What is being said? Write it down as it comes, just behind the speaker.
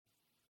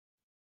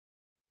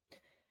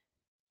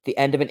the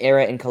end of an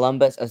era in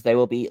Columbus, as they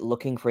will be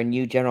looking for a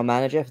new general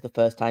manager for the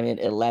first time in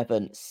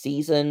 11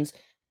 seasons.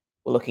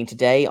 We're looking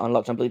today on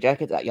Locked on Blue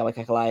Jackets at Jarmo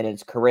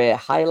Kekalainen's career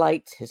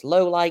highlights, his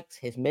lowlights,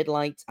 his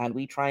midlights, and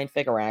we try and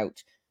figure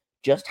out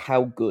just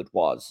how good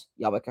was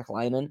Jarmo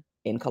Kekalainen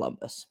in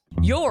Columbus.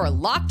 You're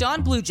Locked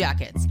on Blue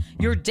Jackets,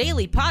 your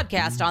daily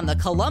podcast on the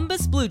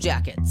Columbus Blue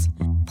Jackets,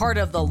 part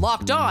of the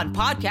Locked on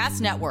Podcast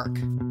Network.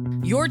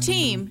 Your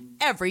team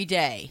every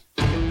day.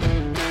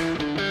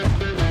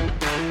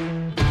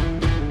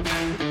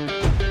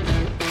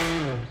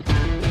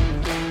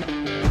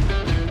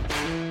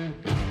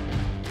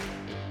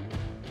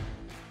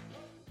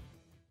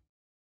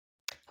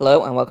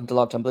 Hello and welcome to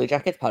Locked on Blue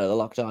Jackets, part of the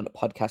Locked on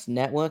Podcast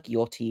Network,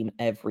 your team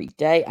every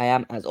day. I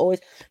am, as always,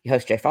 your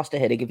host, Jay Foster,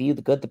 here to give you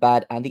the good, the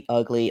bad, and the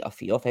ugly of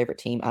your favorite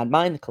team and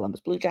mine, the Columbus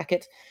Blue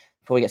Jackets.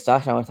 Before we get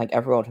started, I want to thank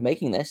everyone for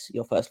making this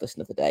your first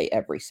listen of the day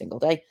every single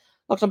day.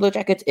 Locked on Blue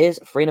Jackets is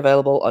free and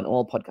available on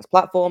all podcast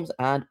platforms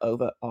and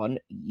over on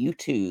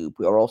YouTube.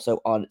 We are also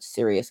on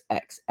Sirius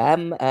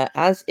XM,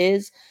 as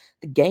is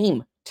the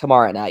game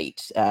tomorrow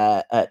night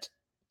at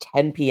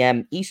 10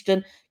 p.m.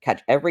 Eastern.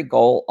 Catch every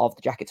goal of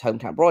the Jackets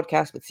hometown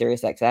broadcast with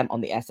SiriusXM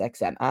on the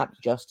SXM app.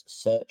 Just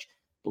search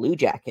Blue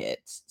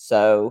Jackets.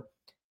 So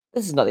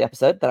this is not the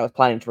episode that I was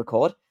planning to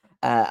record.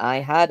 I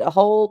had a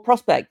whole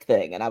prospect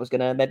thing, and I was going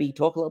to maybe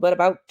talk a little bit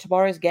about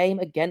tomorrow's game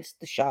against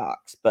the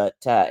Sharks. But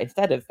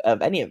instead of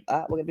any of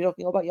that, we're going to be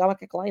talking about Jarmo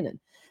Kekalainen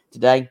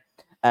today.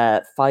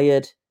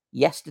 Fired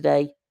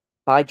yesterday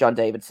by John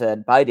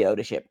Davidson, by the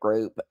ownership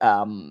group,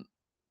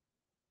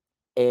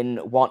 in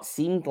what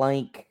seemed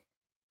like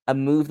a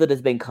move that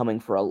has been coming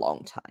for a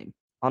long time.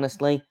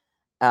 Honestly,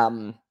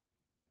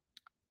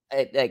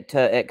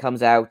 it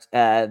comes out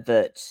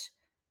that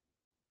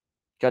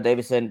John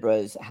Davidson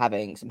was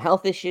having some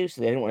health issues,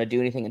 so they didn't want to do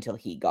anything until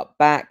he got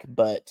back.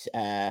 But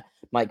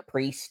Mike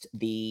Priest,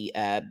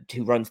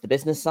 who runs the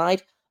business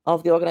side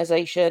of the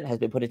organization, has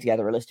been putting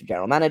together a list of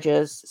general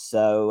managers.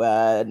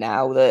 So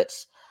now that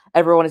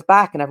everyone is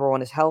back and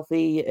everyone is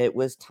healthy, it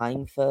was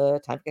time for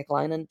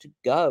Kekalainen to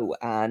go,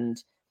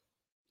 and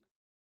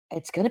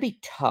it's going to be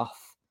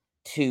tough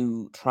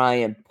to try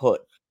and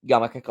put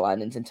Jarmo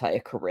Kekalainen's entire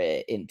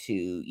career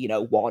into,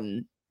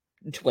 one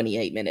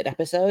 28-minute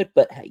episode,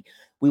 but hey,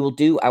 we will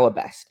do our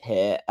best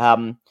here. We're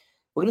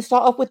going to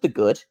start off with the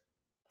good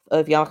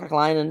of Jarmo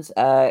Kekalainen's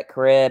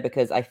career,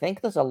 because I think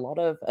there's a lot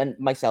of, and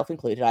myself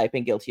included, I've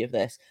been guilty of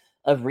this,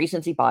 of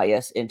recency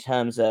bias in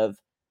terms of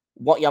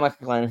what Jarmo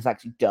Kekalainen has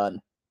actually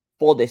done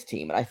for this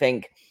team. And I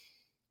think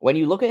when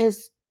you look at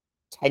his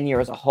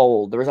tenure as a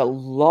whole, there is a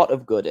lot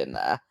of good in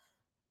there.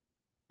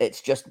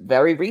 It's just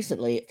very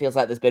recently, it feels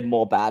like there's been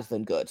more bad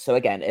than good. So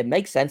again, it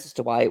makes sense as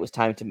to why it was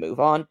time to move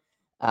on.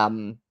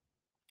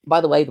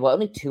 By the way, there were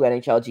only two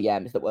NHL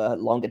GMs that were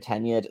longer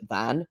tenured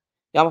than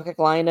Jarmo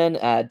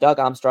Kekalainen, Doug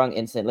Armstrong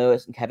in St.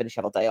 Louis and Kevin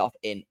Cheveldayoff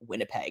in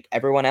Winnipeg.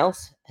 Everyone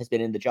else has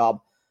been in the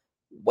job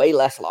way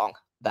less long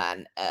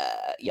than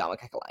Jarmo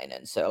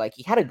Kekalainen. So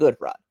he had a good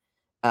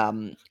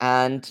run.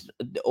 And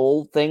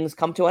all things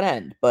come to an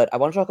end. But I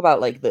want to talk about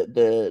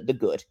the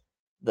good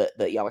that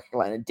Jarmo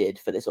Kekalainen did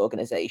for this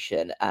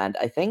organization, and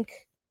I think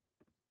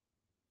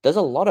there's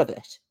a lot of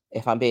it.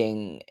 If I'm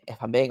being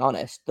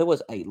honest, there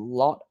was a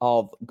lot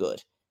of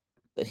good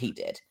that he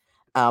did.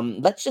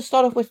 Let's just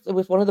start off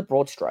with one of the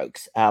broad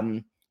strokes.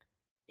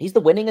 He's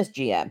the winningest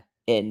GM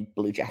in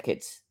Blue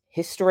Jackets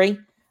history,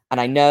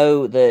 and I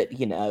know that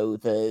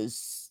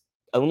there's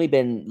only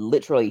been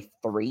literally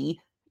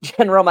 3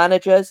 general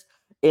managers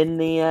in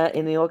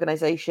the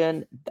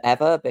organization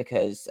ever,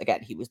 because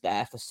again, he was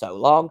there for so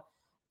long.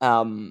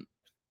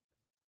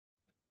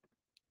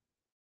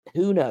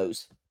 Who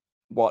knows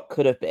what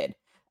could have been?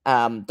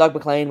 Doug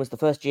MacLean was the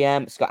first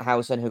GM. Scott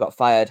Howson, who got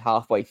fired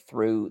halfway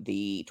through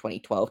the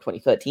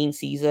 2012-2013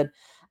 season,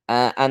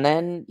 and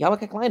then Jarmo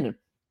Kekalainen,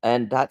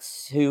 and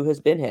that's who has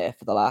been here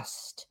for the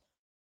last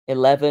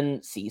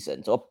 11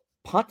 seasons, or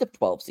part of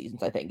 12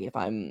 seasons, I think, if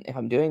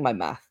I'm doing my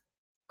math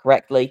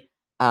correctly.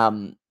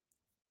 The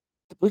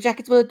Blue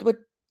Jackets were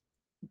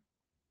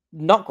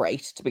not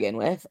great to begin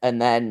with, and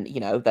then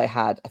they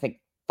had, I think,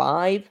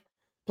 5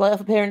 playoff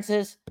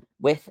appearances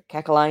with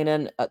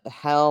Kekalainen at the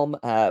helm,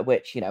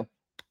 which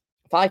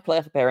 5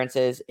 playoff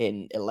appearances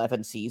in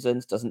 11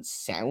 seasons doesn't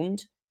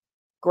sound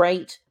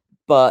great,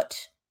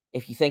 but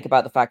if you think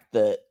about the fact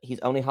that he was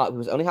only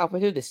halfway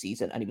through this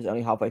season, and he was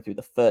only halfway through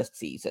the first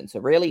season,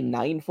 so really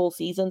 9 full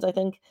seasons, I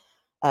think,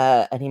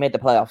 and he made the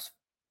playoffs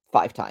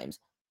 5 times.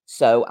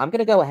 So I'm going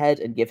to go ahead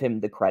and give him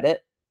the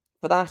credit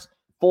for that.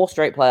 4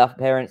 straight playoff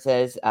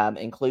appearances,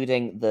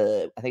 including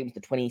I think it was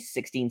the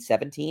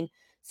 2016-17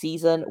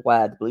 season,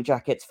 where the Blue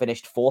Jackets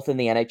finished 4th in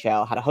the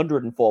NHL, had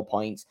 104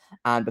 points,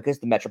 and because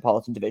the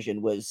Metropolitan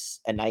Division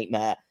was a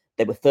nightmare,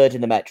 they were 3rd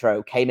in the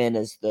Metro, came in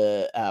as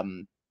the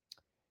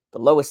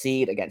lower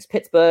seed against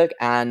Pittsburgh,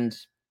 and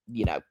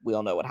we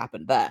all know what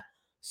happened there.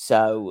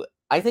 So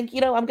I think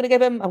I'm gonna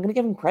give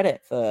him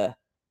credit for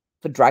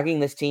dragging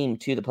this team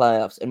to the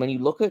playoffs. And when you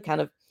look at kind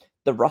of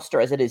the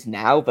roster as it is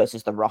now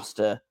versus the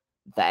roster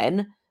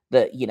then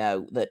that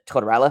that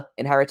Tortorella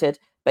inherited,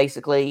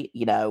 basically.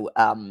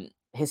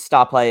 His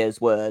star players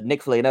were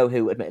Nick Foligno,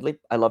 who admittedly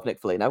I love Nick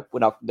Foligno.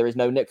 There is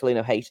no Nick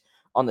Foligno hate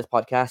on this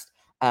podcast.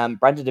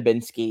 Brandon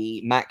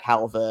Dubinsky, Matt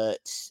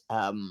Calvert,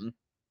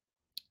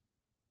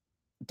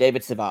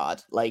 David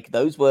Savard, like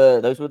those were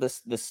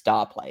the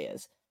star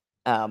players.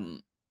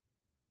 And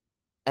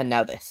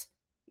now this,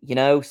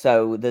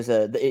 so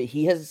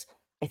he has,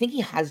 I think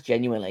he has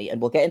genuinely, and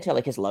we'll get into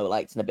like his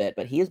lowlights in a bit,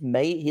 but he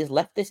has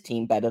left this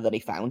team better than he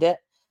found it,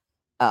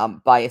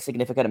 by a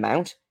significant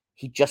amount.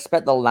 He just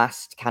spent the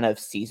last kind of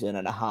season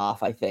and a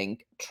half, I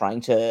think,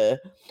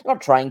 not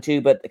trying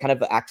to, but kind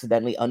of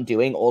accidentally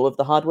undoing all of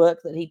the hard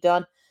work that he'd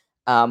done,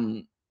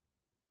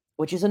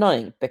 which is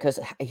annoying because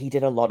he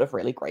did a lot of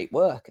really great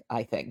work,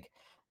 I think.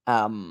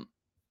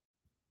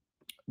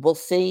 We'll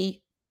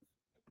see,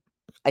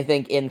 I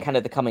think, in kind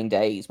of the coming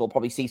days, we'll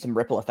probably see some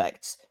ripple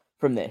effects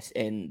from this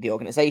in the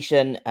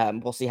organization.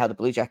 We'll see how the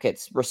Blue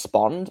Jackets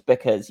respond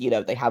because,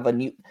 they have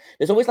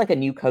there's always like a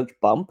new coach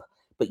bump,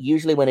 but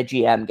usually when a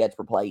GM gets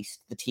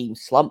replaced, the team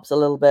slumps a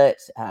little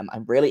bit.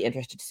 I'm really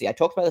interested to see. I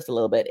talked about this a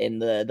little bit in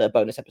the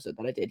bonus episode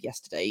that I did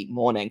yesterday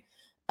morning.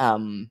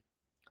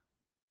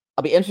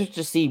 I'll be interested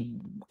to see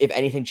if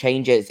anything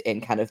changes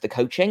in kind of the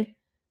coaching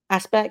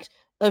aspect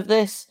of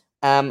this.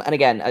 And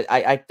again,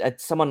 I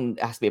someone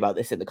asked me about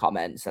this in the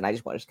comments, and I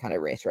just wanted to kind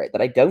of reiterate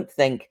that I don't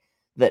think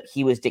that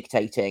he was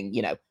dictating,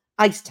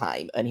 ice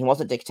time, and he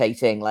wasn't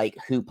dictating like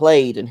who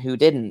played and who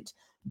didn't.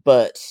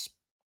 But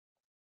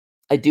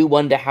I do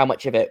wonder how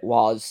much of it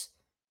was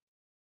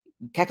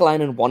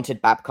Kekalainen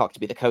wanted Babcock to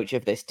be the coach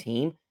of this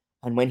team,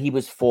 and when he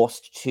was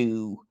forced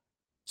to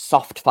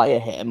soft fire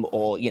him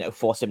or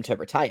force him to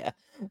retire,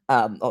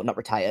 or not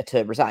retire,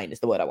 to resign is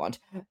the word I want.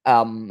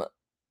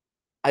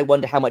 I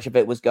wonder how much of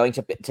it was going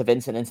to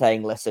Vincent and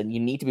saying, listen, you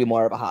need to be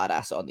more of a hard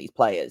ass on these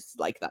players,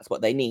 like that's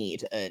what they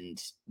need.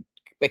 And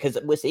because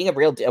we're seeing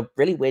a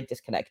really weird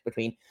disconnect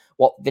between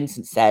what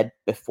Vincent said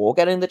before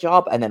getting the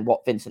job and then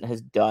what Vincent has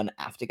done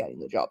after getting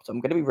the job. So I'm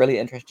going to be really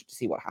interested to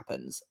see what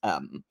happens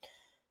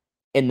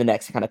in the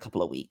next kind of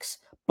couple of weeks.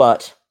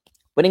 But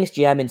winningest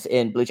GM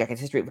in Blue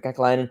Jackets history for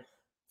Kekalainen,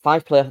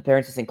 5 playoff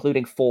appearances,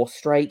 including 4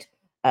 straight.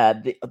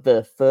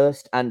 The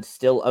first and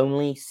still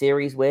only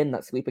series win,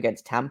 that sweep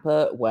against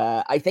Tampa,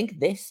 where I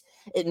think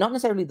not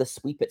necessarily the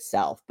sweep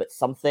itself, but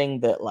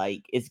something that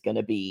like is going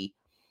to be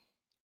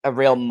a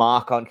real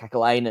mark on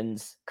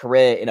Kekalainen's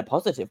career in a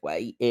positive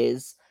way,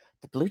 is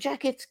the Blue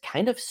Jackets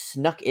kind of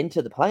snuck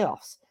into the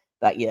playoffs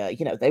that year.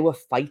 They were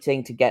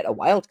fighting to get a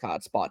wild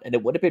card spot, and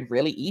it would have been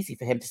really easy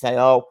for him to say,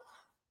 oh,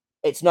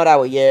 it's not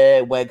our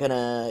year. We're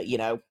gonna,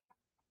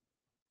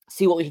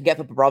 see what we can get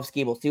for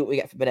Bobrovsky. We'll see what we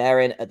get for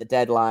Panarin at the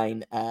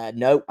deadline.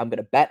 No, I'm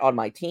gonna bet on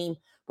my team.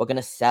 We're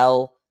gonna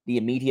sell the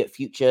immediate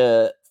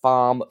future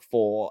farm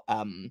for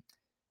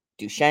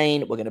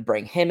Duchesne. We're gonna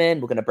bring him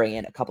in. We're gonna bring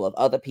in a couple of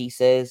other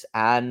pieces,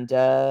 and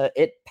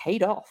it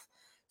paid off.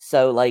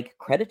 So, like,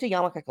 credit to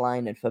Jarmo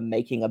Kekalainen for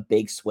making a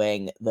big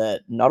swing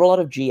that not a lot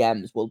of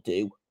GMs will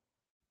do,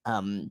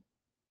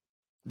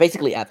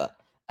 basically ever.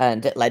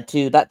 And it led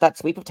to that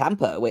sweep of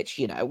Tampa, which,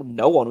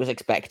 no one was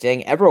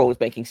expecting. Everyone was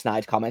making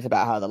snide comments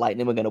about how the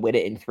Lightning were going to win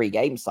it in 3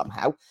 games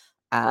somehow.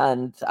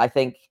 And I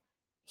think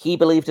he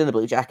believed in the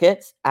Blue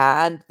Jackets,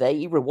 and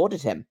they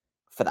rewarded him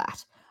for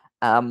that.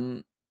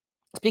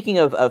 Speaking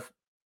of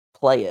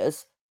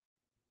players,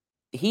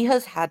 he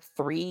has had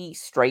 3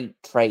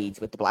 straight trades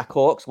with the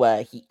Blackhawks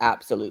where he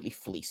absolutely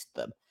fleeced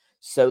them.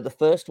 So the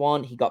first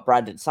one, he got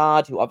Brandon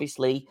Saad, who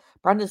obviously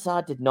Brandon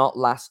Saad did not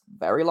last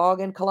very long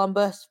in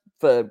Columbus,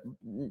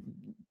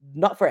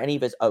 not for any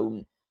of his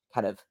own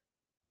kind of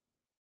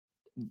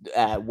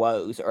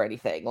woes or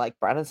anything. Like,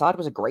 Brandon Saad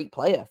was a great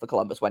player for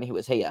Columbus when he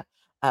was here.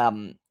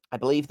 I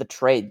believe the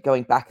trade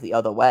going back the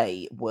other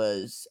way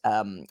was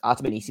Artem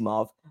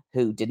Anisimov,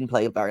 who didn't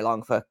play very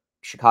long for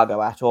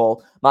Chicago at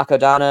all. Marco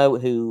Dano,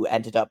 who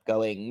ended up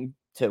going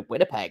to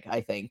Winnipeg, I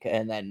think,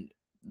 and then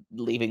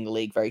leaving the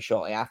league very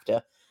shortly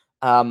after.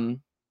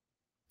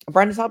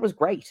 Brandon Saad was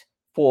great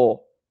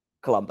for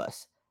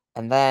Columbus.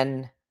 And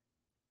then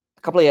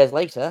a couple of years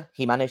later,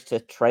 he managed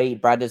to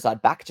trade Brandon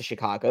Saad back to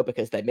Chicago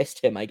because they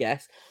missed him, I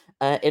guess,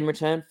 in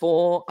return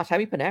for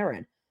Artemi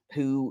Panarin,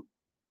 who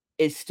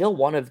is still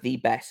one of the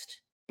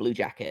best Blue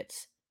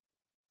Jackets.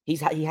 He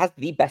has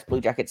the best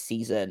Blue Jackets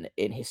season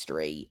in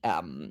history,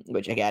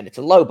 which, again, it's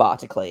a low bar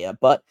to clear,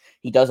 but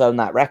he does own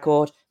that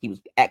record. He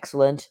was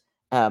excellent.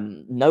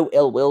 No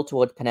ill will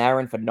towards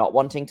Panarin for not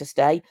wanting to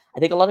stay. I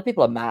think a lot of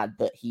people are mad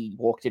that he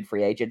walked in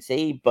free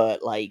agency,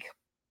 but, like,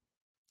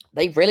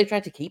 they really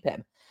tried to keep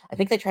him. I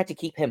think they tried to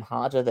keep him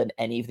harder than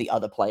any of the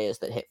other players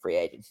that hit free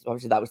agency.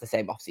 Obviously, that was the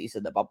same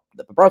offseason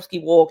that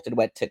Bobrovsky walked and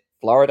went to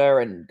Florida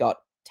and got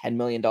 $10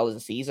 million a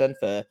season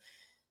for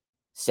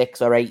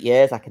 6 or 8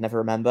 years. I can never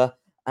remember.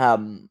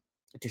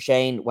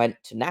 Duchesne went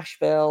to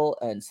Nashville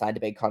and signed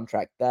a big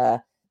contract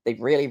there. They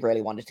really,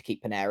 really wanted to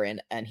keep Panarin,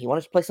 and he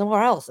wanted to play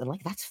somewhere else. And,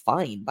 like, that's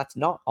fine. That's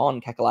not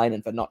on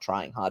Kekalainen for not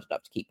trying hard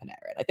enough to keep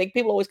Panarin. I think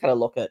people always kind of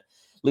look at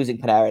losing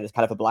Panarin as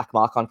kind of a black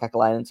mark on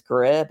Kekalainen's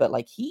career, but,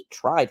 like, he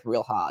tried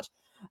real hard.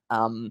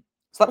 So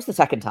that was the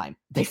second time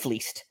they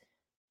fleeced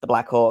the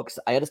Blackhawks.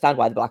 I understand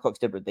why the Blackhawks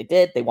did what they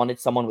did. They wanted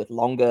someone with a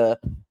long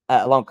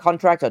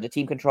contract under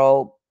team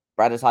control.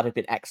 Brad Hazard had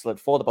been excellent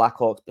for the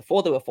Blackhawks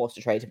before they were forced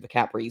to trade him for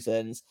cap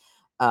reasons.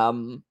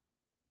 And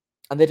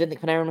they didn't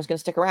think Panarin was going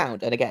to stick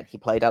around. And again, he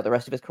played out the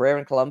rest of his career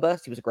in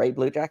Columbus. He was a great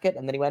Blue Jacket,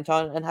 and then he went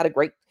on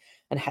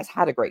and has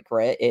had a great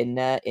career in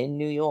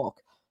New York.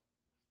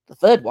 The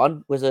third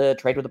one was a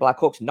trade with the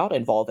Blackhawks not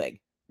involving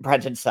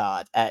Brandon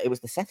Saad. It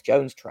was the Seth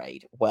Jones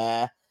trade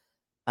where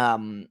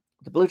the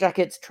Blue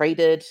Jackets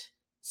traded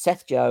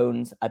Seth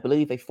Jones, I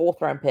believe, a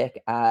fourth-round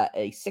pick,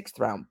 a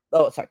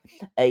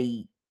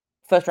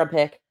first-round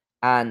pick,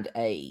 and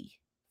a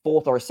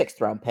fourth or a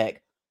sixth-round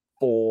pick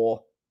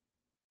for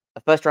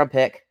a first-round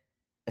pick,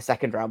 a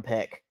second-round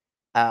pick,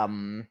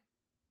 Adam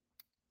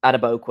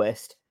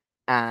Boquist,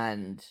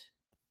 and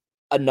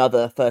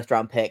another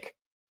first-round pick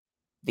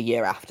the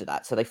year after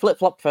that. So they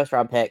flip-flopped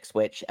first-round picks,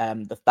 which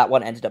that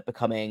one ended up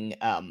becoming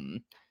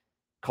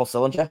Cole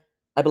Sillinger,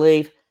 I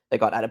believe. They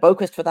got Adam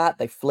Boquist for that.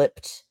 They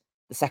flipped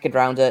the second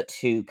rounder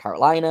to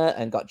Carolina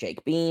and got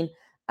Jake Bean,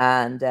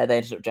 and they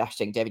ended up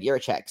drafting David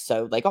Jiricek.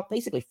 So they got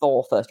basically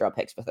 4 first-round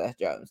picks for Seth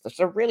Jones. That's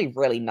a really,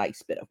 really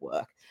nice bit of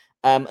work.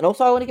 And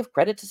also, I want to give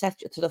credit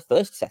to the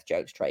first Seth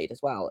Jones trade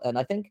as well. And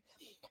I think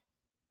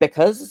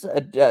because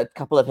a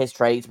couple of his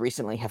trades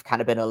recently have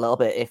kind of been a little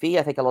bit iffy,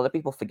 I think a lot of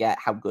people forget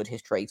how good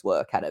his trades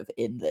were kind of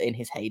in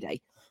his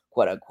heyday,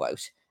 quote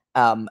unquote.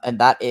 And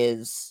that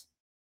is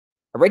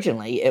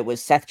originally it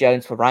was Seth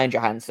Jones for Ryan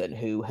Johansson,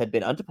 who had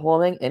been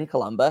underperforming in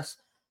Columbus,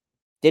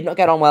 did not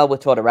get on well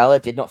with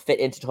Tortorella, did not fit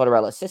into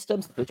Tortorella's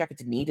systems. The Blue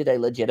Jackets needed a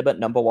legitimate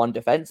number one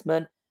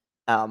defenseman.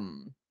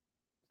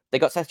 They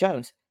got Seth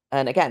Jones.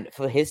 And again,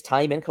 for his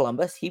time in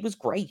Columbus, he was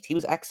great. He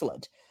was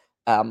excellent.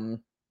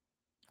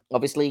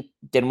 Obviously,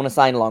 didn't want to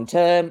sign long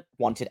term,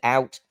 wanted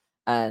out.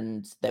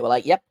 And they were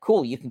like, yep,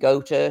 cool, you can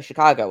go to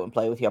Chicago and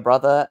play with your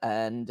brother,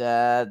 and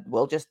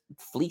we'll just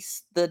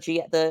fleece the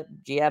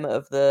GM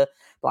of the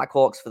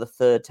Blackhawks for the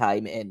third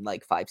time in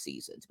like 5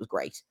 seasons. It was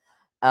great.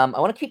 I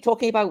want to keep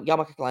talking about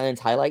Jarmo Kekalainen's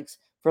highlights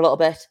for a little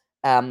bit.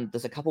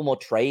 There's a couple more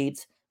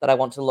trades that I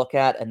want to look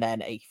at, and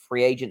then a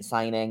free agent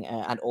signing,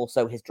 and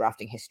also his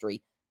drafting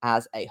history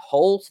as a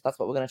whole. So that's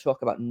what we're going to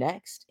talk about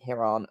next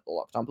here on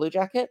Locked On Blue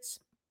Jackets.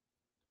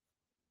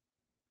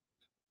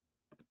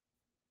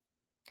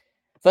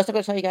 First, I'm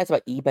going to tell you guys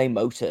about eBay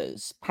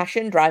Motors.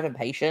 Passion, drive, and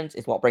patience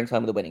is what brings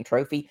home the winning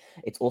trophy.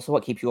 It's also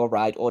what keeps your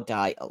ride or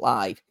die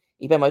alive.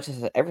 eBay Motors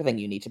has everything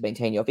you need to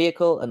maintain your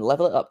vehicle and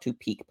level it up to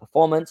peak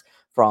performance,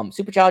 from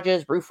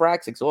superchargers, roof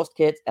racks, exhaust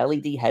kits,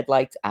 LED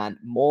headlights, and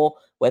more.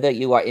 Whether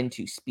you are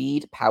into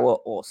speed, power,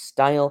 or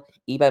style,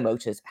 eBay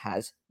Motors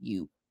has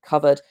you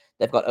covered.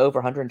 They've got over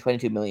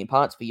 122 million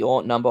parts for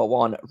your number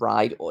one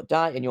ride or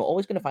die, and you're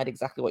always going to find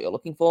exactly what you're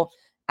looking for.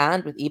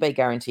 And with eBay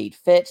Guaranteed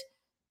Fit,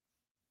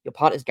 your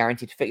part is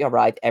guaranteed to fit your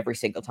ride every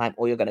single time,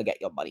 or you're going to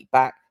get your money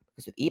back.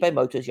 Because with eBay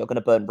Motors, you're going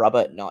to burn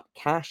rubber, not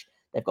cash.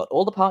 They've got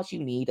all the parts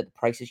you need at the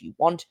prices you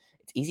want.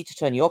 It's easy to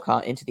turn your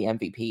car into the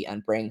MVP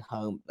and bring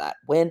home that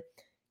win.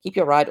 Keep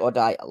your ride or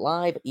die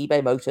alive.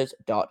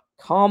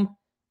 ebaymotors.com.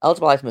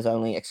 Eligible items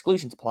only.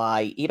 Exclusions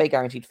apply. eBay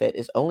Guaranteed Fit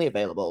is only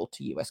available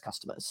to US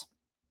customers.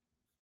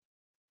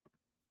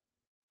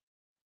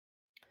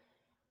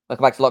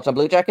 Welcome back to Locked On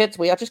Blue Jackets.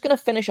 We are just going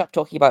to finish up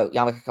talking about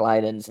Jarmo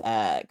Kekalainen's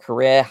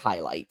career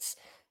highlights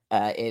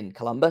in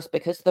Columbus,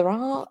 because there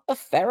are a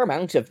fair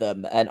amount of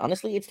them, and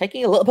honestly, it's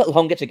taking a little bit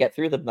longer to get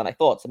through them than I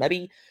thought. So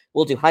maybe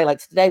we'll do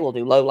highlights today, we'll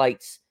do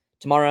lowlights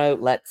tomorrow.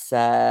 We'll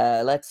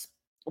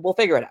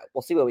figure it out.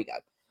 We'll see where we go.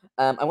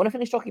 I want to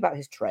finish talking about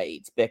his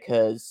trades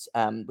because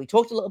we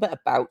talked a little bit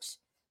about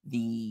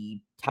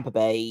the Tampa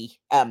Bay,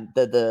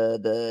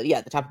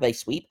 the Tampa Bay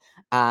sweep,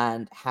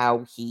 and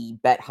how he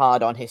bet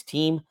hard on his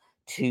team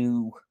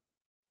to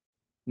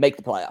make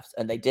the playoffs,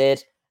 and they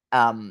did.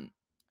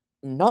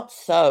 Not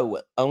so.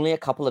 Only a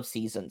couple of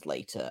seasons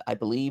later, I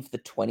believe the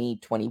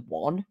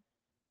 2021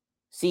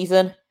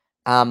 season,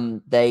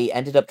 they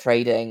ended up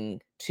trading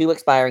 2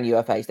 expiring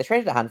UFAs. They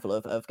traded a handful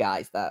of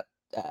guys that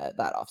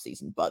off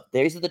season, but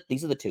these are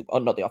the 2. Oh,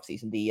 not the off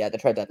season, the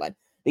trade deadline.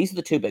 These are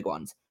the 2 big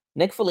ones.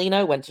 Nick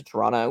Foligno went to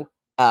Toronto.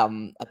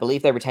 I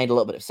believe they retained a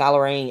little bit of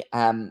salary,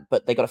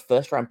 but they got a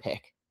first round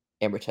pick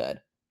in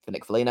return for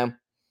Nick Foligno.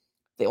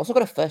 They also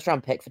got a first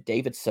round pick for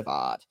David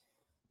Savard.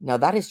 Now,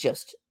 that is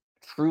just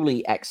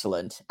truly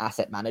excellent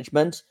asset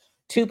management.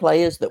 2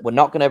 players that were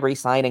not going to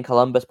re-sign in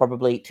Columbus,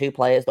 probably 2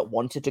 players that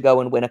wanted to go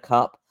and win a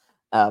cup.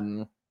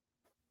 Obviously,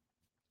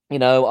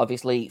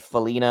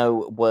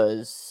 Foligno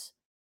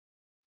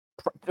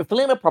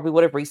probably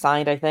would have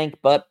re-signed, I think,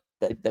 but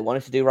they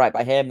wanted to do right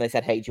by him. They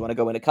said, hey, do you want to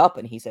go win a cup?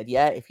 And he said,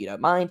 yeah, if you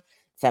don't mind.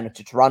 Sent him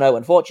to Toronto,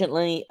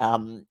 unfortunately,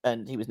 and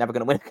he was never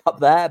going to win a cup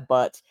there,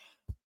 but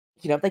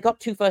they got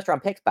 2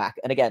 first-round picks back.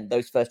 And again,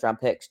 those first-round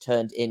picks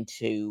turned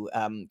into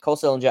Cole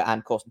Sillinger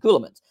and Corson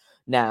Ceulemans.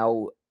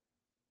 Now,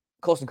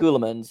 Corson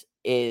Ceulemans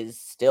is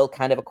still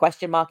kind of a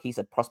question mark. He's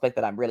a prospect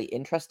that I'm really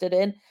interested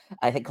in.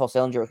 I think Cole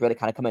Sillinger has really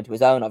kind of come into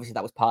his own. Obviously,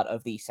 that was part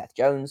of the Seth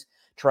Jones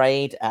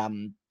trade.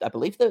 I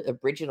believe the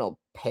original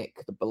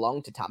pick that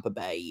belonged to Tampa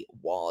Bay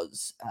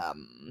was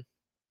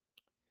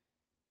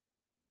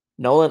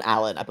Nolan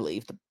Allen, I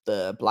believe,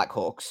 the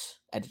Blackhawks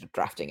ended up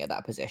drafting at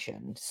that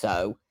position.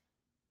 So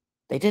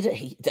they did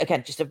it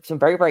again, just some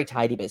very, very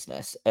tidy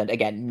business. And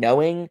again,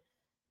 knowing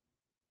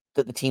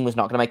that the team was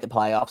not going to make the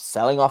playoffs,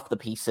 selling off the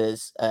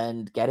pieces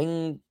and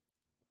getting,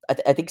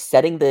 I think,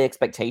 setting the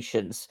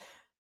expectations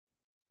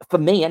for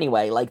me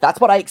anyway. Like that's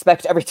what I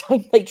expect every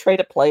time they trade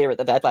a player at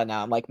the deadline.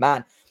 Now I'm like,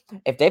 man,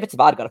 if David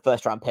Savard got a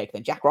first round pick,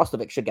 then Jack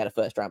Roslovic should get a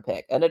first round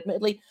pick. And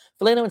admittedly,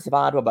 Foligno and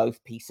Savard were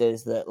both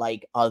pieces that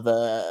like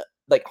other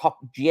like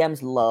GMs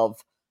love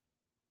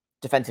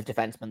defensive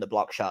defensemen that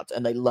block shots,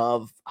 and they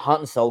love heart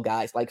and soul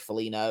guys like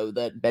Foligno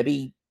that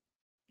maybe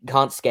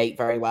can't skate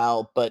very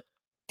well, but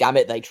damn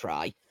it, they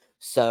try.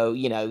 So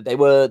they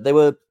were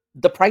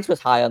the price was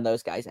high on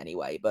those guys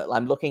anyway. But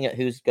I'm looking at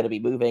who's going to be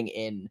moving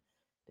in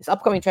this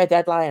upcoming trade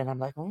deadline, and I'm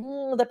like,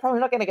 they're probably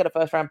not going to get a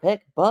first round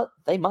pick, but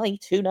they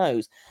might. Who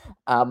knows?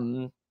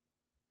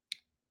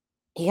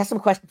 He has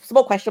some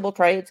more questionable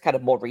trades, kind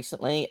of more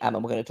recently, and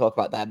we're going to talk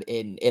about them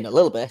in a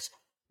little bit.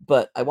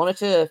 But I wanted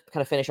to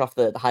kind of finish off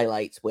the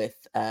highlights with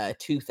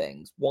two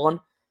things. One,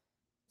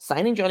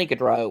 signing Johnny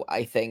Gaudreau,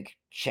 I think,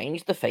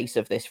 changed the face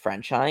of this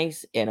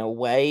franchise in a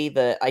way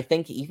that I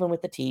think even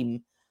with the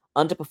team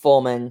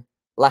underperforming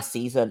last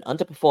season,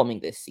 underperforming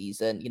this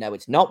season,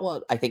 it's not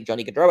what I think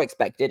Johnny Gaudreau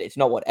expected. It's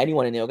not what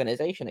anyone in the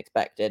organization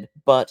expected,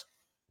 but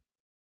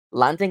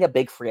landing a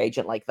big free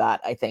agent like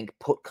that, I think,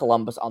 put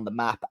Columbus on the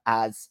map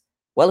as,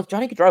 well, if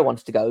Johnny Gaudreau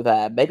wants to go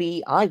there,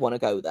 maybe I want to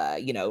go there,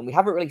 and we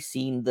haven't really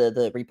seen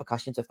the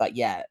repercussions of that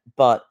yet,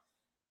 but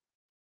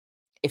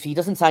if he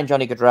doesn't sign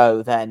Johnny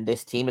Gaudreau, then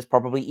this team is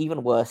probably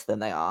even worse than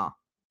they are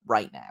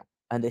right now.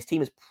 And this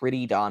team is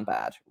pretty darn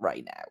bad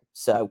right now.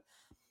 So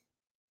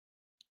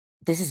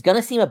this is going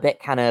to seem a bit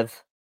kind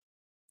of,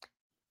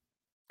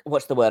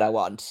 what's the word I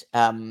want?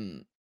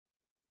 Not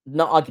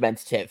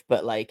argumentative,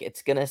 but like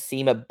it's going to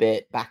seem a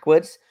bit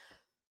backwards.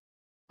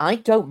 I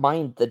don't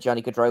mind the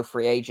Johnny Gaudreau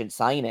free agent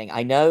signing.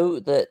 I know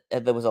that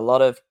there was a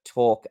lot of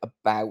talk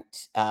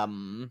about a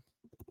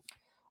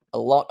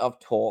lot of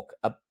talk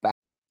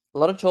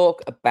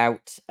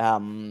about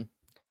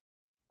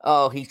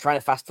oh, he's trying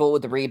to fast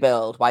forward the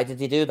rebuild. Why did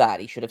he do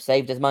that? He should have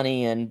saved his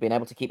money and been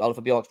able to keep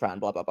Oliver Bjorkstrand,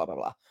 blah, blah, blah,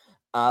 blah,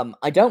 blah.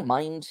 I don't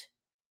mind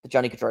the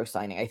Johnny Gaudreau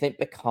signing. I think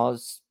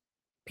because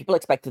people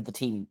expected the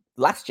team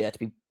last year to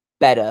be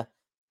better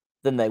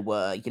than they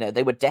were.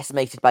 They were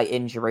decimated by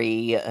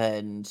injury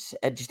and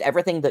just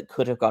everything that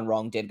could have gone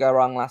wrong did go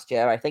wrong last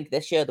year. I think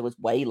this year there was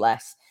way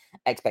less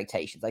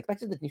expectations. I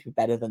expected the team to be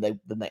better than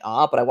they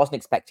are, but I wasn't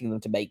expecting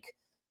them to make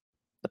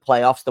the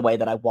playoffs the way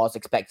that I was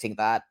expecting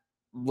that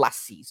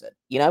last season,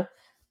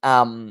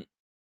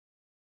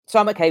 So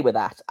I'm okay with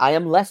that. I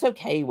am less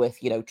okay with,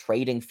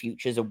 trading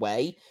futures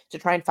away to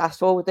try and fast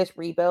forward this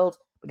rebuild,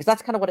 because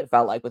that's kind of what it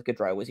felt like with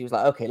Gaudreau, was he was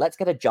like, okay, let's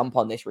get a jump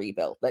on this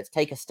rebuild. Let's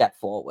take a step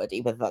forward,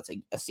 even if that's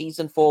a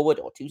season forward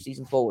or 2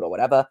 seasons forward or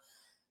whatever.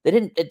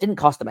 It didn't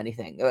cost them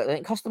anything. It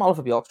didn't cost them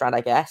Oliver Bjorkstrand,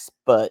 I guess,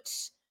 but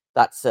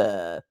that's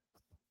something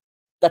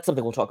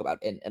we'll talk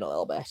about in a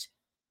little bit.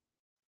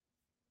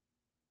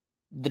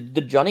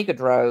 The Johnny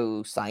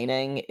Gaudreau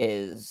signing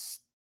is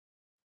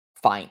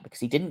fine because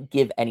he didn't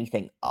give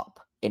anything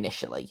up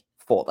initially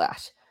for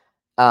that.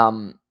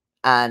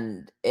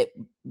 And it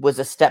was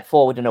a step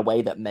forward in a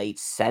way that made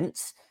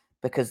sense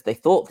because they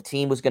thought the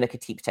team was going to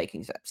keep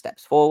taking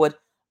steps forward.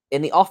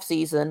 In the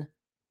offseason,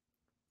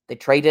 they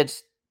traded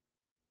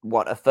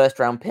a first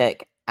round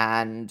pick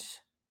and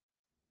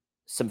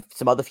some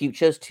other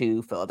futures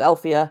to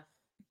Philadelphia,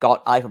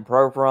 got Ivan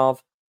Provorov,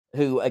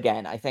 who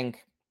again, I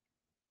think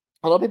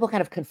a lot of people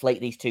kind of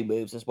conflate these two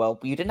moves as well.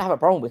 But you didn't have a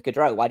problem with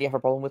Gaudreau. Why do you have a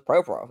problem with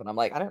Provorov? And I'm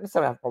like, I don't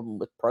necessarily have a problem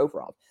with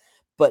Provorov.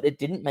 But it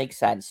didn't make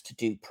sense to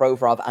do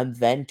Provorov and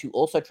then to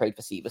also trade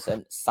for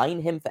Severson,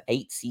 sign him for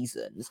 8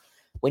 seasons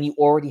when you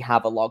already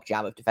have a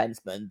logjam of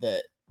defensemen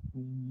that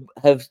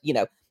have,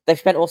 they've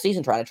spent all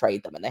season trying to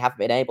trade them and they haven't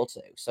been able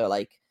to. So,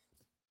 like,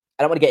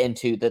 I don't want to get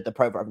into the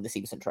Provorov and the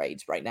Severson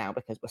trades right now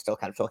because we're still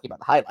kind of talking about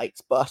the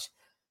highlights, but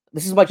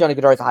this is why Johnny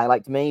Gaudreau is a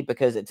highlight to me,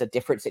 because it's a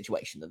different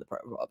situation than the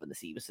Provorov and the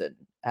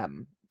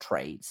Severson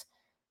trades.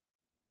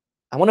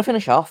 I want to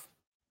finish off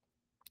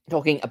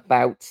talking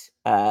about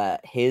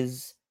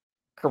his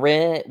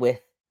career with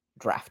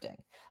drafting.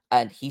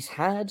 And he's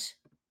had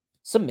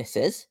some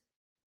misses,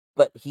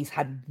 but he's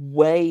had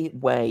way,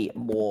 way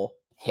more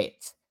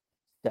hits.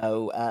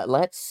 So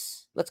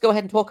let's go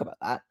ahead and talk about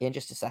that in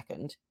just a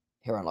second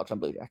here on Locked on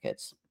Blue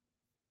Jackets.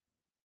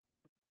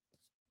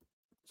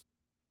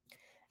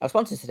 Our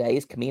sponsor today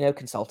is Camino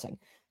Consulting.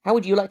 How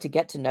would you like to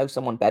get to know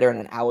someone better in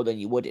an hour than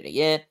you would in a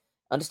year?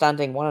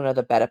 Understanding one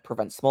another better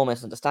prevents small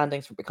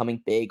misunderstandings from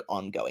becoming big,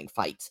 ongoing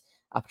fights.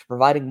 After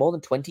providing more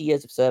than 20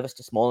 years of service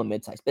to small and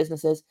mid-sized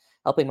businesses,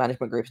 helping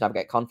management groups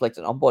navigate conflict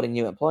and onboarding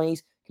new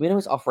employees, Camino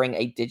is offering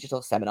a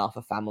digital seminar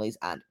for families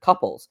and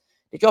couples.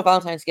 Did your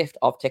Valentine's gift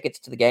of tickets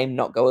to the game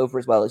not go over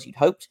as well as you'd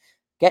hoped?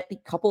 Get the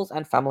Couples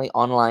and Family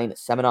Online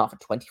Seminar for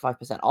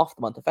 25% off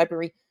the month of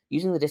February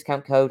using the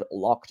discount code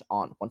Locked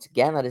On. Once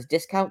again, that is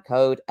discount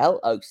code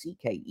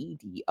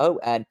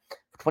LOCKEDON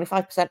for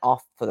 25%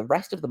 off for the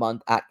rest of the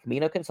month at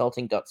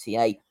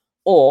CaminoConsulting.ca.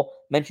 or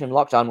mention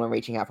Locked On when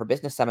reaching out for a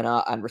business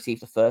seminar and receive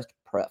the first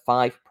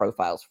 5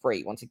 profiles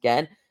free. Once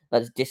again,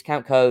 that is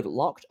discount code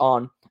Locked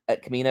On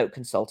at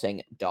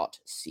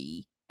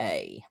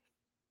CaminoConsulting.ca.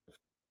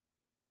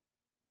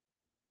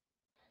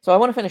 So I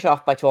want to finish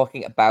off by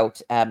talking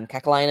about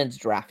Kekalainen's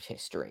draft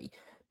history,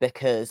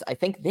 because I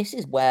think this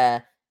is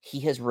where he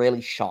has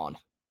really shone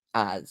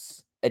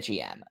as a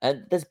GM.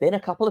 And there's been a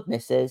couple of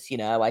misses,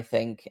 I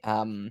think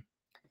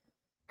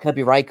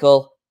Kirby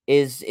Reichel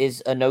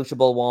is a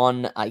notable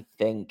one. I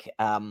think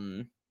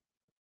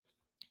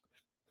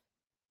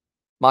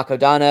Marco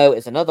Dano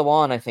is another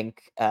one. I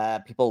think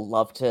people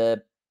love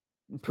to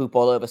poop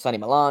all over Sonny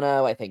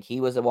Milano. I think he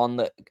was the one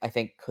that I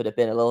think could have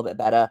been a little bit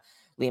better.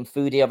 Liam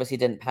Foodie obviously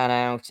didn't pan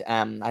out.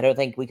 I don't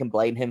think we can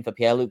blame him for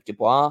Pierre-Luc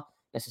Dubois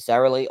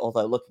necessarily,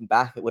 although looking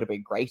back, it would have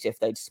been great if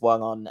they'd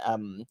swung on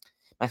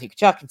Matthew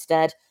Tkachuk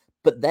instead.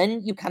 But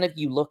then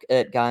you look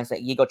at guys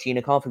like Igor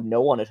Chinikov, who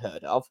no one had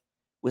heard of,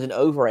 was an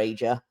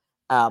overager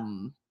that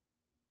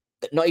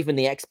not even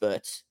the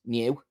experts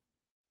knew.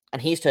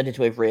 And he's turned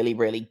into a really,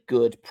 really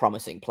good,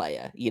 promising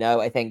player.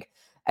 I think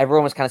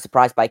everyone was kind of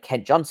surprised by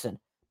Kent Johnson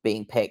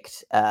being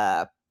picked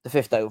the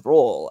 5th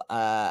overall.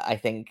 I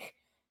think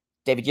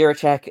David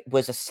Juracek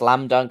was a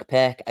slam dunk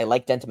pick. I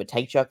like Denton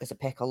Matejchuk as a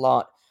pick a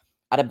lot.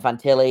 Adam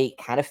Fantilli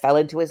kind of fell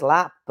into his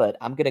lap, but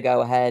I'm going to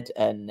go ahead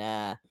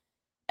and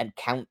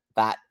count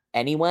that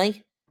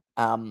anyway.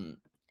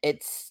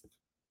 It's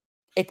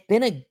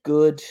been a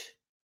good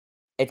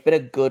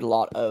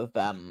lot of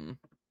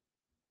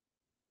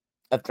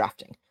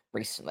drafting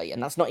recently,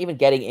 and that's not even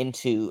getting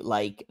into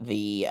like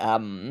the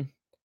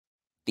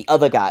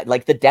other guy,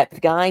 like the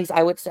depth guys.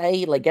 I would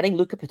say, like getting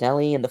Luca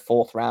Pinelli in the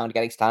 4th round,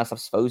 getting Stanislav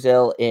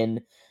Svozil in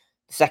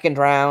the 2nd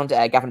round,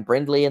 Gavin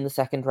Brindley in the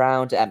 2nd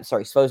round.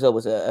 Sorry, Svozil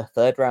was a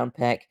 3rd round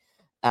pick.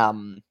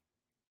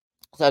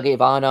 Sergei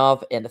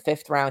Ivanov in the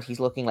 5th round.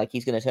 He's looking like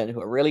he's going to turn into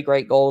a really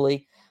great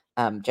goalie.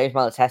 James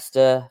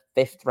Malatesta,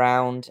 5th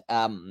round.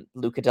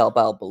 Luca Del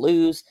Bel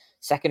Belouz,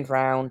 2nd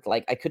round.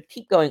 Like, I could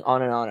keep going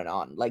on and on and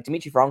on. Like,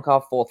 Dmitry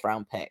Vronkov, 4th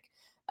round pick.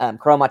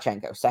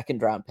 Kromachenko,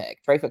 2nd round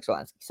pick. Trey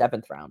Fuxolansky,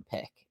 7th round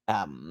pick.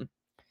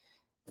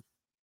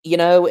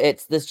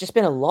 There's just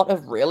been a lot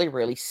of really,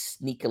 really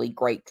sneakily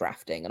great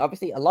drafting. And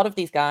obviously, a lot of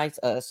these guys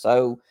are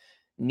so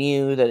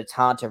new that it's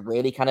hard to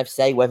really kind of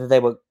say whether they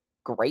were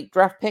great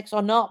draft picks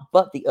or not.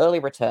 But the early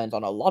returns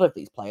on a lot of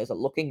these players are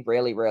looking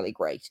really, really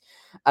great.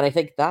 And I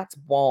think that's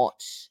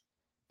what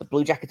the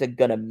Blue Jackets are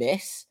going to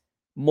miss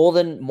more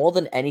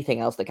than anything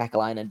else that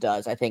Kekalainen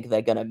does. I think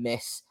they're going to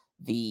miss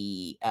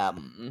the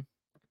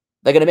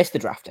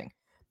drafting,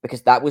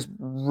 because that was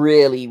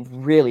really,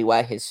 really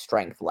where his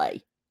strength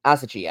lay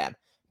as a GM.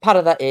 Part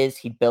of that is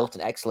he built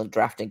an excellent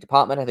drafting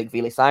department. I think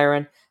Vili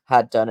Siren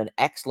had done an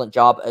excellent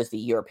job as the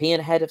European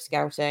head of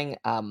scouting.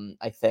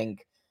 I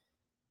think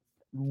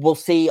we'll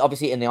see,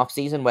 obviously, in the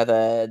offseason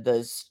whether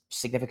there's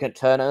significant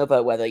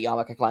turnover, whether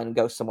Jarmo Kekalainen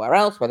goes somewhere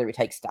else, whether he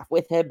takes staff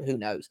with him, who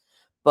knows.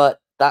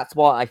 But that's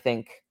what I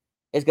think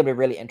is going to be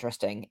really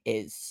interesting,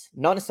 is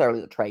not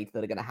necessarily the trades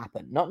that are going to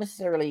happen, not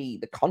necessarily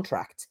the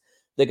contracts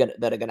that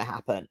are going to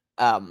happen.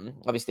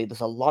 Obviously,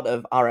 there's a lot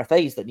of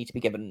RFAs that need to be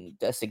given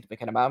a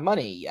significant amount of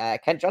money.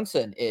 Kent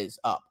Johnson is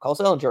up. Cole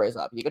Sillinger is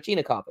up. Igor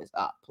Chinikov is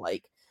up.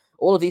 Like,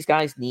 all of these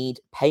guys need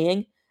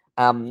paying.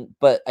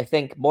 But I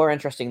think more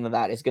interesting than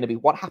that is going to be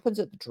what happens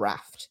at the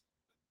draft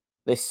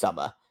this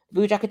summer.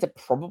 Blue Jackets are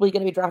probably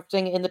going to be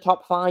drafting in the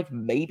top 5,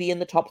 maybe in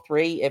the top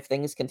 3 if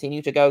things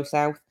continue to go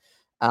south.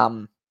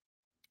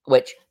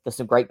 Which there's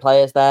some great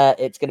players there.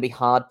 It's going to be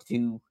hard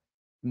to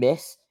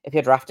miss if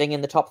you're drafting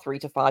in the top 3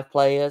 to 5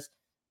 players.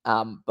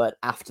 But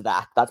after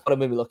that, that's what I'm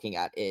going to be looking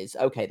at is,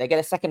 okay, they get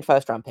a second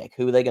first round pick.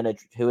 Who are they going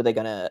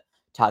to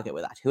target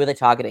with that? Who are they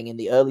targeting in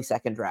the early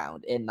 2nd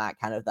round in that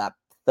kind of that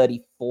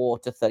 34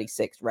 to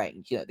 36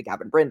 range, the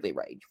Gavin Brindley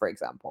range, for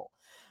example?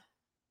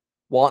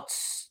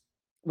 What's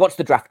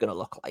the draft going to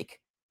look like?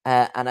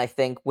 And I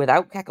think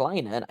without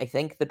Kekalainen, I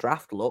think the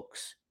draft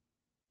looks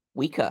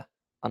weaker,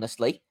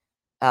 honestly.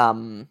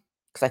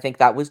 Because I think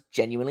that was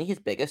genuinely his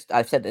biggest.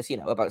 I've said this,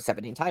 about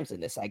 17 times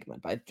in this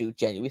segment, but I do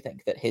genuinely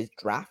think that his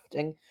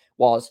drafting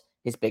was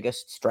his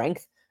biggest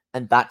strength,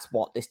 and that's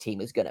what this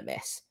team is going to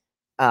miss.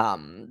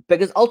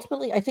 Because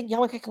ultimately, I think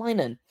Jarmo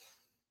Kekalainen,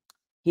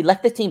 he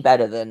left the team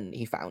better than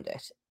he found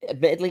it.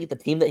 Admittedly, the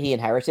team that he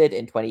inherited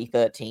in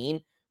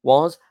 2013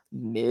 was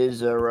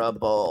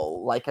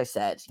miserable. Like I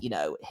said,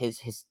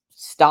 his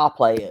star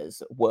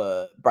players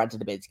were Brandon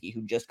Dubinsky,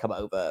 who just come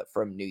over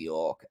from New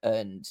York,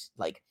 and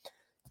like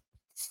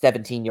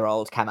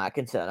 17-year-old Cam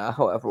Atkinson, or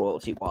however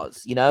old he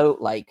was.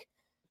 Like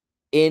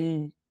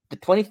in the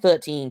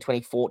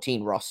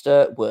 2013-2014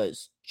 roster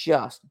was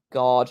just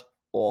god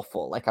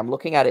awful. Like, I'm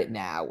looking at it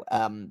now.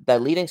 Their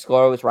leading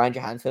scorer was Ryan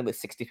Johansson with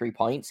 63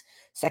 points.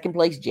 2nd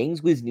place, James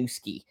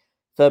Wisniewski.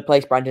 3rd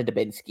place, Brandon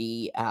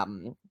Dubinsky.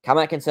 Cam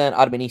Atkinson,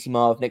 Adam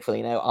Anisimov, Nick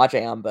Foligno,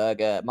 RJ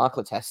Amberger, Mark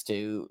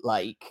Letestu.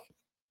 Like,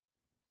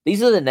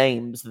 these are the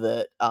names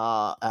that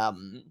are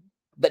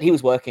that he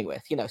was working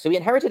with. So he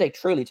inherited a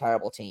truly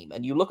terrible team.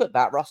 And you look at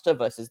that roster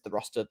versus the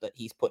roster that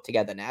he's put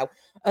together now,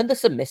 and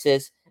there's some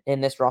misses,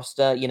 in this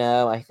roster. You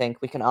know, I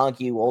think we can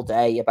argue all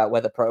day about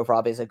whether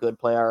Provorov is a good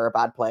player or a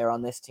bad player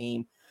on this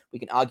team. We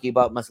can argue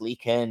about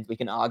Maslikin. We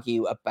can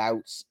argue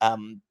about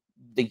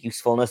the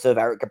usefulness of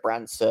Eric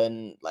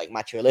Branson, like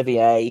Mathieu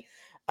Olivier.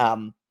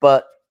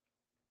 But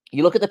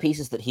you look at the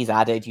pieces that he's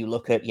added. You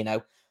look at,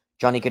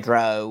 Johnny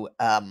Gaudreau.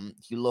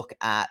 You look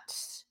at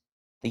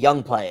the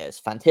young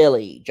players: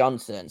 Fantilli,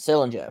 Johnson,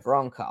 Sillinger,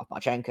 Voronkov,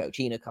 Marchenko,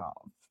 Chinikov,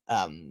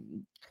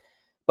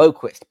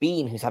 Boquist,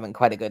 Bean, who's having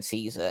quite a good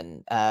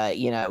season.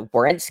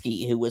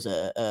 Borensky, who was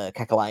a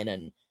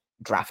Kekalainen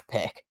draft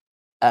pick.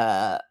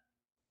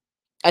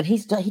 And he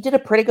did a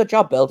pretty good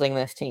job building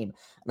this team.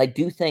 And I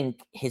do think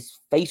his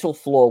fatal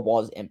flaw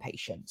was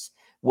impatience.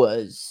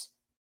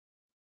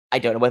 I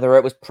don't know whether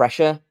it was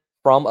pressure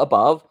from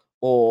above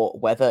or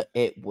whether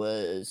it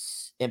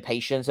was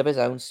impatience of his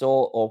own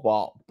sort or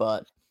what,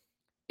 but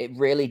it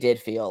really did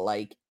feel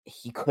like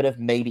he could have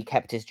maybe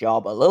kept his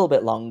job a little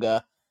bit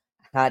longer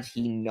had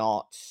he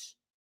not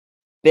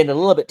been a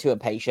little bit too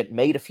impatient,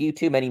 made a few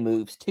too many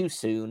moves too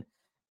soon.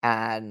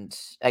 And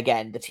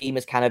again, the team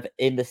is kind of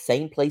in the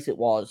same place it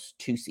was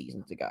 2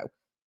 seasons ago.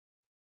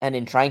 And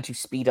in trying to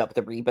speed up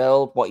the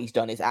rebuild, what he's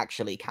done is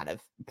actually kind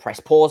of press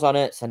pause on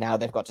it. So now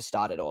they've got to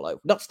start it all over.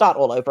 Not start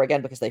all over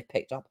again because they've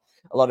picked up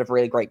a lot of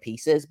really great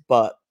pieces.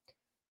 But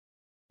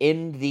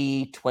in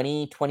the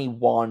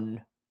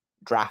 2021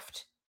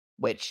 draft,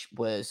 or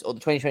the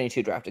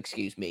 2022 draft,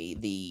 excuse me,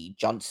 the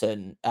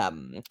Johnson,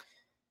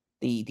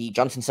 the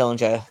Johnson,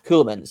 Sillinger,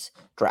 Kuhlman's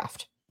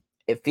draft,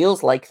 it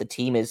feels like the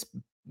team is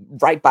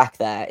right back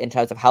there in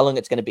terms of how long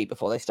it's going to be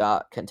before they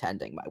start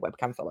contending. My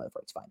webcam fell over.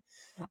 It's fine.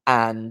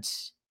 And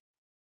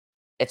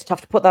it's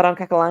tough to put that on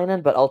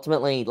Kekalainen, but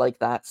ultimately, like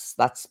that's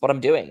what I'm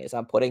doing is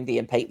I'm putting the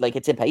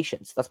it's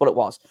impatience. That's what it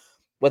was.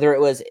 Whether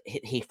it was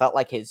he felt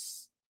like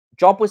his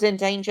job was in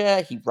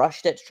danger, he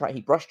rushed to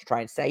try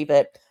and save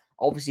it.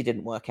 Obviously,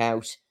 didn't work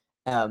out.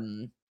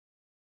 And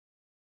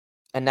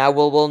now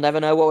we'll never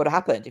know what would have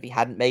happened if he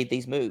hadn't made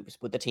these moves.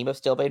 Would the team have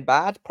still been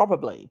bad?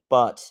 Probably,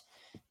 but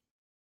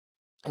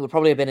it would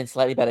probably have been in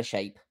slightly better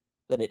shape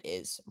than it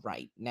is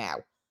right now.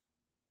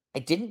 I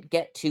didn't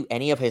get to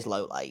any of his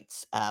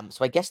lowlights,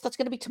 so I guess that's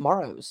going to be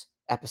tomorrow's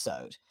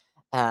episode.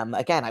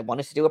 Again, I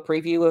wanted to do a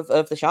preview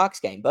of the Sharks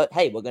game, but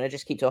hey, we're going to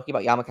just keep talking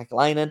about Jarmo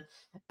Kekalainen.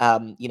 I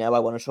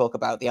want to talk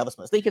about the Elvis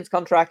Merzlikins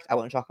contract. I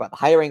want to talk about the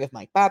hiring of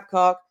Mike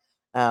Babcock.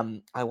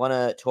 I want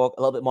to talk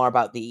a little bit more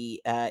about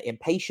the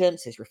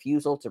impatience, his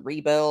refusal to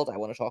rebuild. I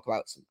want to talk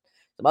about some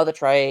other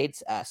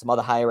trades, some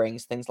other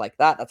hirings, things like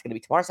that. That's going to be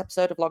tomorrow's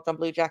episode of Locked On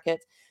Blue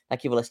Jackets.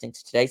 Thank you for listening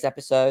to today's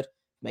episode,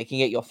 making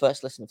it your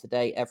first listen of the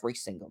day every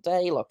single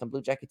day. Locked On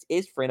Blue Jackets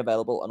is free and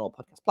available on all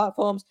podcast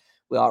platforms.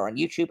 We are on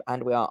YouTube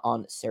and we are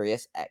on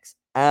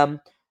SiriusXM.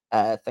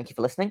 Thank you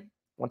for listening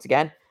once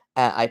again.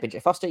 I've been Jay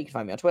Foster. You can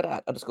find me on Twitter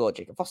at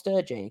 _Jacob Foster,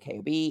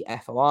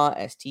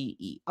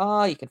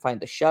 JAKOBFORSTER. You can find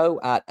the show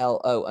at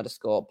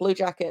LO_Blue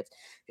Jackets. If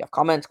you have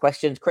comments,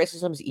 questions,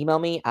 criticisms, email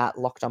me at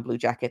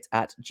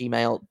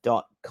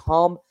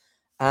lockedonbluejackets@gmail.com.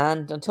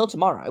 And until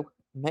tomorrow,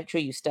 make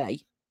sure you stay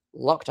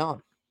locked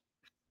on.